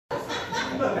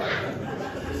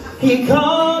He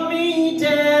called me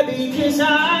Debbie 'cause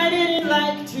I didn't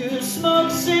like to smoke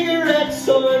cigarettes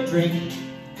or drink.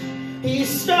 He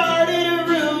started a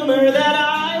rumor that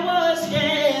I was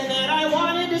gay and that I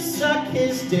wanted to suck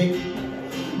his dick.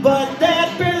 But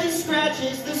that barely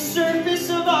scratches the surface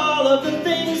of all of the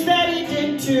things that he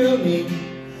did to me.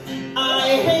 I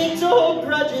hate to hold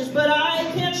grudges, but I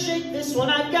can't shake this one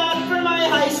I've got from my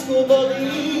high school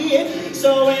bully.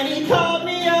 So when he called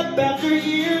me up after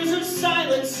years of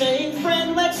silence saying,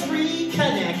 "Friend, let's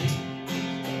reconnect.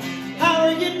 How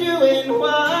are you doing?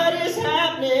 What is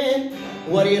happening?"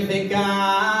 What do you think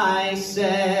I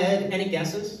said? Any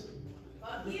guesses?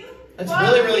 Fuck you. That's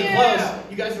really, really close.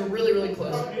 You guys are really, really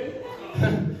close.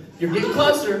 You're getting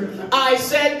closer. I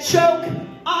said choke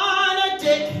on a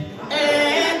dick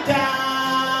and die.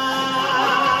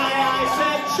 I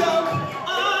said choke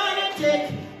on a dick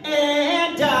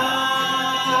and die.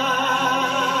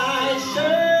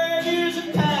 Sure, years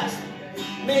have passed.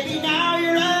 Maybe now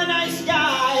you're a nice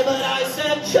guy, but I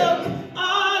said choke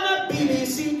on a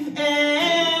BBC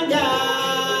and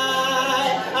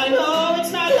die. I know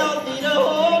it's not healthy to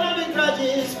hold on to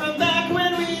grudges from back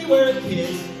when we were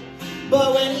kids,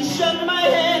 but when he shoved my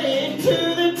head into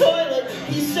the toilet,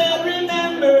 he said,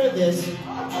 "Remember this."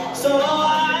 So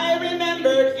I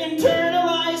remembered,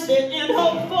 internalized it, and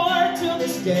hope for till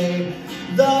this day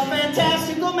the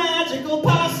fantastical, magical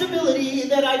possibility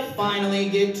that I'd finally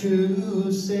get to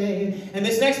say. And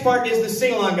this next part is the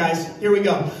sing-along, guys. Here we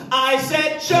go. I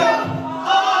said, choke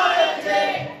on a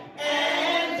dick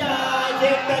and die.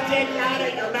 Get the dick out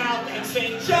of your mouth and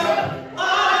sing, choke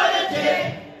on a dick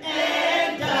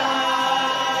and die.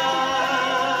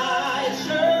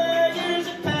 Sure, years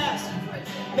have passed.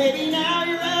 Maybe now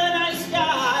you're a nice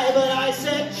guy, but I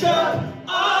said choke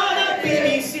on a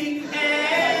BBC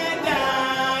and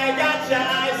I gotcha.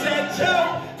 I said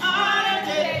choke on a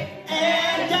dick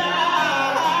and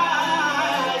die.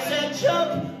 I said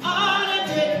choke on a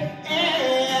dick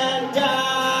and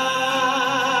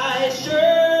die.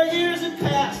 Sure, years have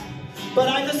passed, but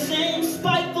I'm the same